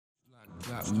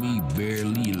got me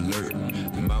barely alert.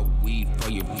 My weed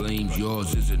fire flames,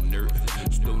 yours is inert.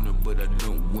 Stoner, but I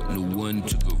don't want no one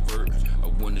to convert. I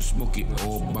wanna smoke it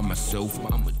all by myself,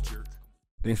 I'm a jerk.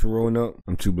 Thanks for rolling up.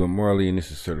 I'm 2 Blunt Marley, and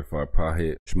this is Certified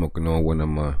Pothead, smoking on one of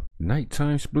my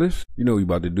nighttime spliffs. You know what we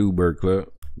about to do, Bird Club.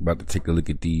 About to take a look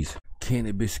at these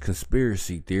cannabis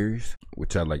conspiracy theories,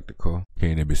 which I like to call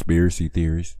cannabis conspiracy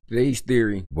theories. Today's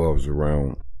theory revolves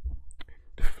around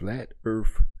the flat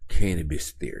earth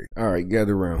cannabis theory. Alright,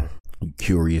 gather around, you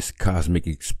curious cosmic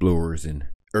explorers and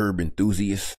herb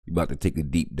enthusiasts. You about to take a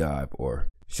deep dive, or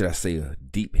should I say a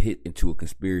deep hit, into a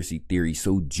conspiracy theory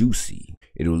so juicy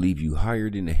it'll leave you higher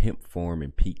than a hemp farm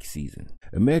in peak season.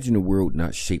 Imagine a world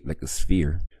not shaped like a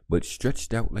sphere, but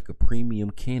stretched out like a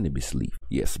premium cannabis leaf.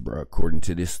 Yes, bro, according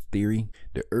to this theory,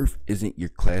 the earth isn't your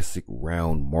classic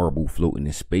round marble floating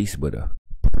in space, but a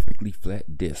perfectly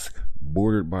flat disc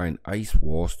bordered by an ice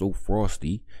wall so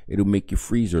frosty it'll make your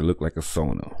freezer look like a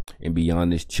sauna. And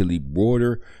beyond this chilly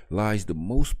border lies the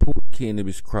most potent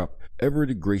cannabis crop ever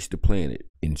to grace the planet.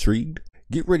 Intrigued?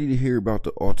 Get ready to hear about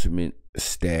the ultimate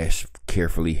stash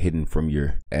carefully hidden from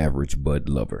your average bud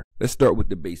lover. Let's start with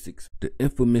the basics. The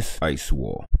infamous ice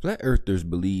wall. Flat earthers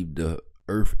believe the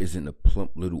earth isn't a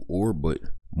plump little orb, but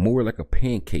more like a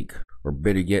pancake, or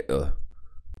better yet, a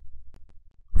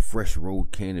fresh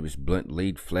rolled cannabis blunt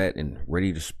laid flat and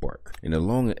ready to spark. And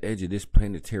along the edge of this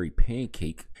planetary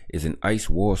pancake is an ice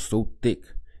wall so thick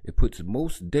it puts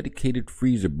most dedicated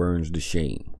freezer burns to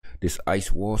shame. This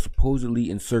ice wall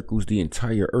supposedly encircles the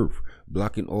entire earth,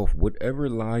 blocking off whatever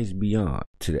lies beyond.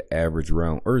 To the average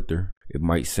round earther, it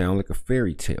might sound like a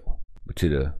fairy tale, but to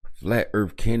the flat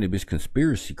earth cannabis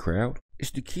conspiracy crowd, it's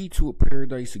the key to a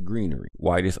paradise of greenery.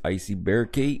 Why this icy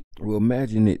barricade? Well,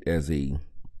 imagine it as a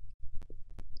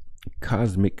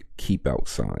cosmic keep out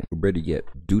sign, or better yet,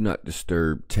 do not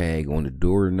disturb tag on the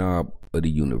doorknob of the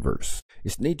universe.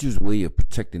 It's nature's way of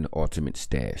protecting the ultimate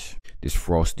stash. This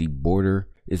frosty border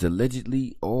is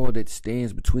allegedly all that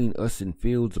stands between us and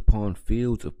fields upon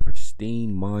fields of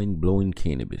pristine, mind-blowing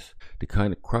cannabis. The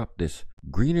kind of crop that's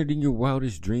greener than your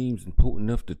wildest dreams and potent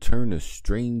enough to turn the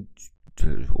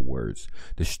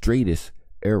straightest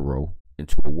arrow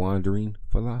into a wandering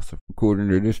philosopher. According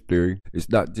to this theory, it's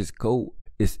not just cold,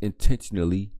 it's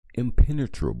intentionally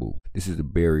impenetrable. This is a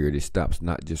barrier that stops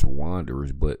not just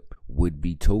wanderers, but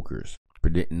would-be tokers,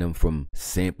 preventing them from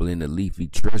sampling the leafy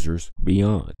treasures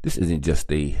beyond. This isn't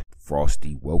just a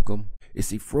frosty welcome,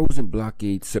 it's a frozen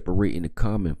blockade separating the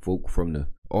common folk from the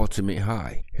ultimate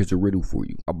high. Here's a riddle for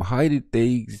you. I'm hiding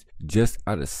things just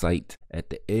out of sight at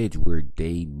the edge where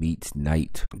day meets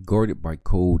night, guarded by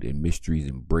cold and mysteries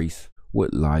embrace.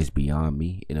 What lies beyond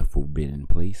me in a forbidden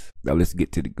place? Now let's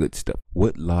get to the good stuff.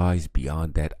 What lies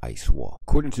beyond that ice wall?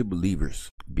 According to believers,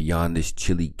 beyond this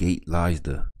chilly gate lies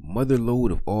the mother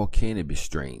lode of all cannabis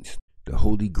strains, the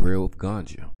holy grail of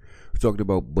ganja. We're talking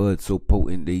about buds so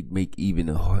potent they'd make even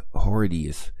the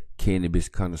hardiest cannabis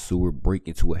connoisseur break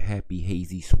into a happy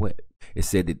hazy sweat. It's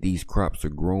said that these crops are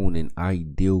grown in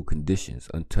ideal conditions,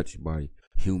 untouched by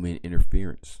human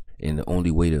interference, and the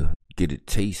only way to get a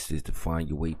taste is to find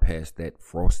your way past that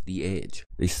frosty edge.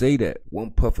 They say that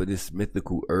one puff of this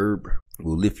mythical herb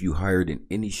will lift you higher than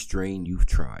any strain you've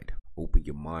tried. Open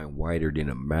your mind wider than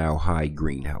a mile-high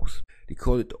greenhouse. They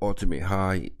call it the ultimate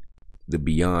high, the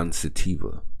beyond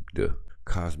sativa, the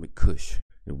cosmic kush.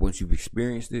 And once you've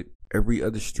experienced it, every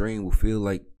other strain will feel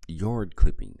like yard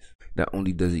clippings. Not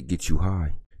only does it get you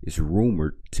high, it's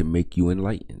rumored to make you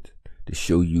enlightened, to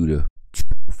show you the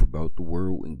truth about the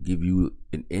world and give you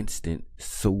an instant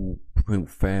so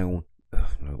profound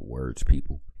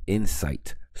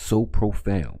insight so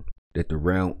profound that the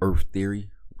round earth theory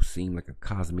will seem like a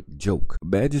cosmic joke.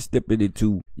 Imagine stepping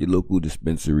into your local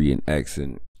dispensary and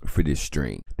asking for this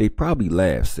strain. They probably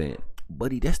laugh, saying,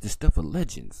 "Buddy, that's the stuff of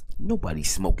legends. Nobody's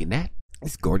smoking that.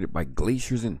 It's guarded by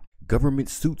glaciers and government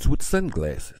suits with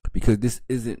sunglasses." Because this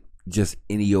isn't just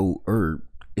any old herb,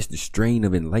 it's the strain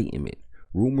of enlightenment,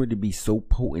 rumored to be so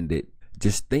potent that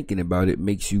just thinking about it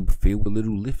makes you feel a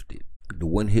little lifted. The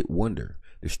one-hit wonder,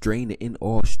 the strain that in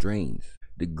all strains,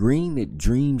 the green that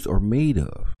dreams are made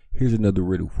of. Here's another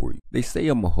riddle for you. They say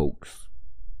I'm a hoax.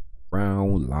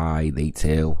 Round lie they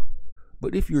tell.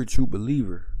 But if you're a true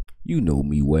believer, you know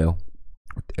me well.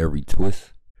 With every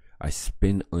twist, I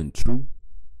spin untrue.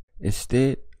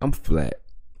 Instead, I'm flat.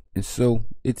 And so,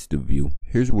 it's the view.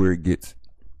 Here's where it gets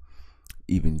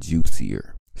even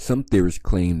juicier. Some theorists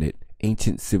claim that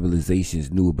ancient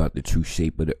civilizations knew about the true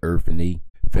shape of the earth and they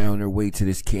found their way to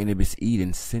this cannabis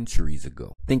Eden centuries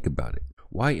ago. Think about it.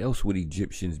 Why else would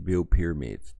Egyptians build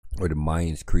pyramids or the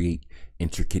Mayans create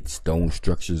intricate stone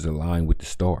structures aligned with the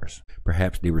stars?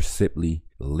 Perhaps they were simply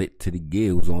lit to the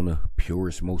gills on the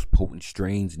purest, most potent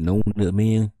strains known to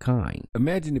mankind.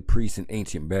 Imagine the priest in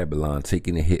ancient Babylon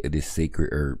taking a hit of this sacred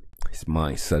herb. His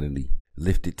mind suddenly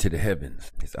lifted to the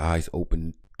heavens, his eyes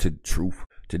opened to truth.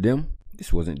 To them,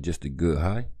 this wasn't just a good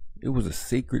high, it was a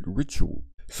sacred ritual.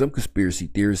 Some conspiracy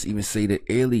theorists even say that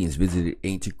aliens visited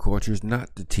ancient cultures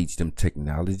not to teach them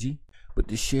technology, but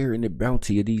to share in the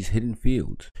bounty of these hidden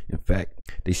fields. In fact,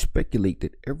 they speculate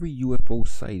that every UFO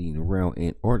sighting around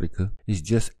Antarctica is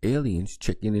just aliens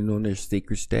checking in on their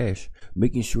sacred stash,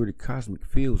 making sure the cosmic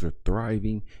fields are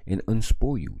thriving and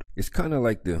unspoiled. It's kind of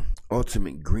like the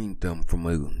ultimate green thumb from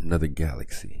another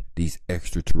galaxy. These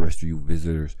extraterrestrial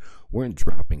visitors weren't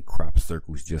dropping crop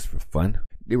circles just for fun.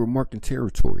 They were marking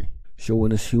territory,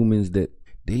 showing us humans that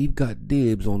they've got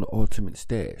dibs on the ultimate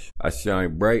stash. I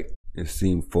shine bright and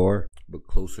seem far, but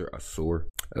closer I soar.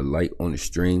 A light on the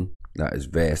string, not as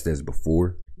vast as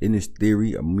before. In this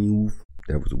theory, I move.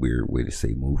 That was a weird way to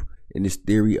say move. In this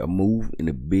theory, I move in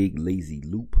a big lazy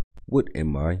loop. What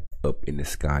am I? Up in the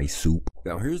sky soup.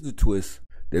 Now here's the twist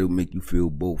that'll make you feel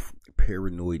both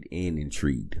paranoid and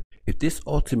intrigued. If this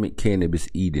ultimate cannabis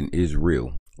Eden is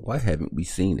real, why haven't we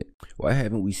seen it? Why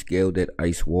haven't we scaled that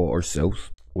ice wall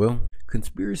ourselves? Well,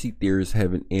 conspiracy theorists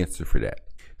have an answer for that.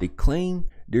 They claim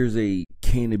there's a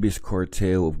cannabis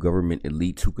cartel of government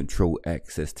elites who control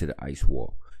access to the ice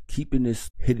wall, keeping this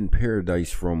hidden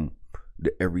paradise from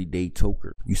the everyday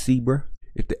toker. You see, bruh,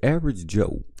 if the average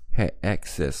Joe had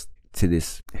access to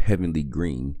this heavenly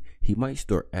green, he might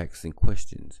start asking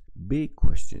questions, big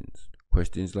questions.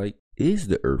 Questions like, is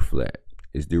the earth flat?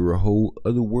 Is there a whole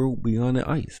other world beyond the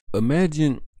ice?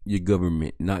 Imagine your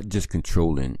government not just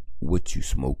controlling what you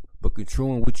smoke, but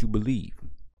controlling what you believe.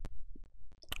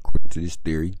 According to this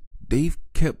theory, they've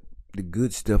kept the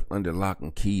good stuff under lock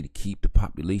and key to keep the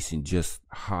population just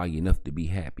high enough to be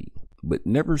happy, but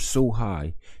never so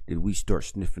high that we start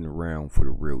sniffing around for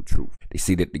the real truth. They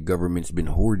say that the government's been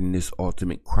hoarding this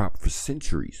ultimate crop for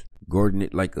centuries, guarding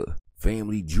it like a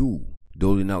family jewel,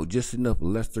 doling out just enough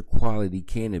lesser quality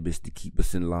cannabis to keep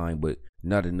us in line, but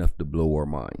not enough to blow our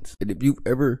minds. And if you've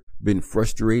ever been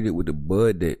frustrated with a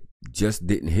bud that just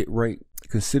didn't hit right,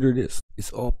 consider this.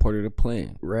 It's all part of the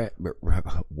plan.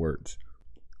 Words.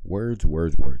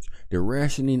 They're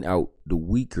rationing out the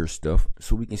weaker stuff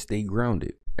so we can stay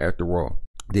grounded. After all,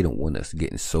 they don't want us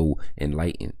getting so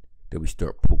enlightened that we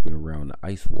start poking around the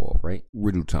ice wall, right?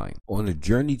 Riddle time. On a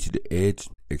journey to the edge,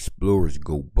 explorers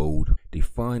go bold. They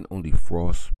find only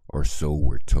frost, or so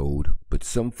we're told. But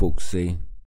some folks say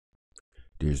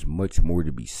there's much more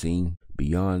to be seen.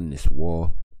 Beyond this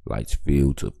wall lights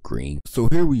fields of green. So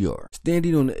here we are,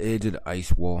 standing on the edge of the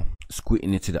ice wall,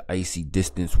 squinting into the icy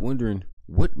distance, wondering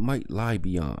what might lie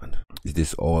beyond. Is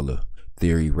this all a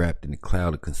theory wrapped in a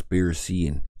cloud of conspiracy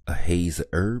and a haze of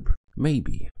herb?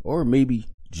 Maybe. Or maybe,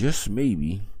 just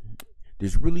maybe,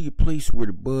 there's really a place where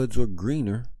the buds are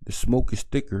greener, the smoke is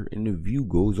thicker, and the view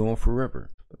goes on forever.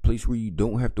 A place where you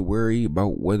don't have to worry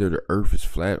about whether the earth is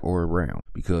flat or round,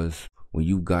 because when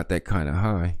you've got that kind of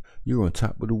high, you're on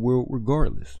top of the world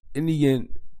regardless. In the end,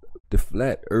 the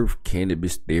flat earth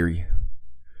cannabis theory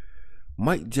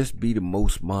might just be the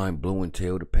most mind-blowing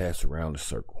tale to pass around the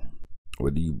circle.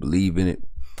 Whether you believe in it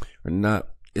or not,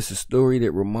 it's a story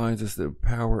that reminds us of the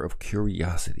power of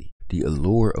curiosity, the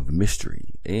allure of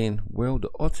mystery, and, well, the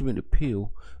ultimate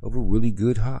appeal of a really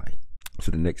good high.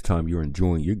 So the next time you're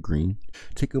enjoying your green,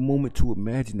 take a moment to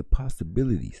imagine the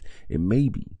possibilities and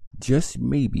maybe, just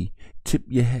maybe, tip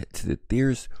your hat to the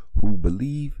theorists who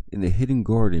believe in the hidden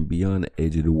garden beyond the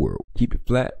edge of the world. Keep it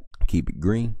flat, keep it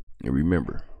green, and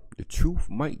remember, the truth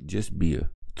might just be a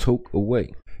toke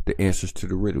away. The answers to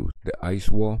the riddles, the ice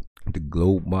wall, the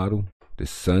globe model, the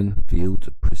sun fields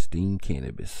of pristine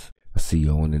cannabis. I'll see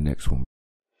y'all on the next one.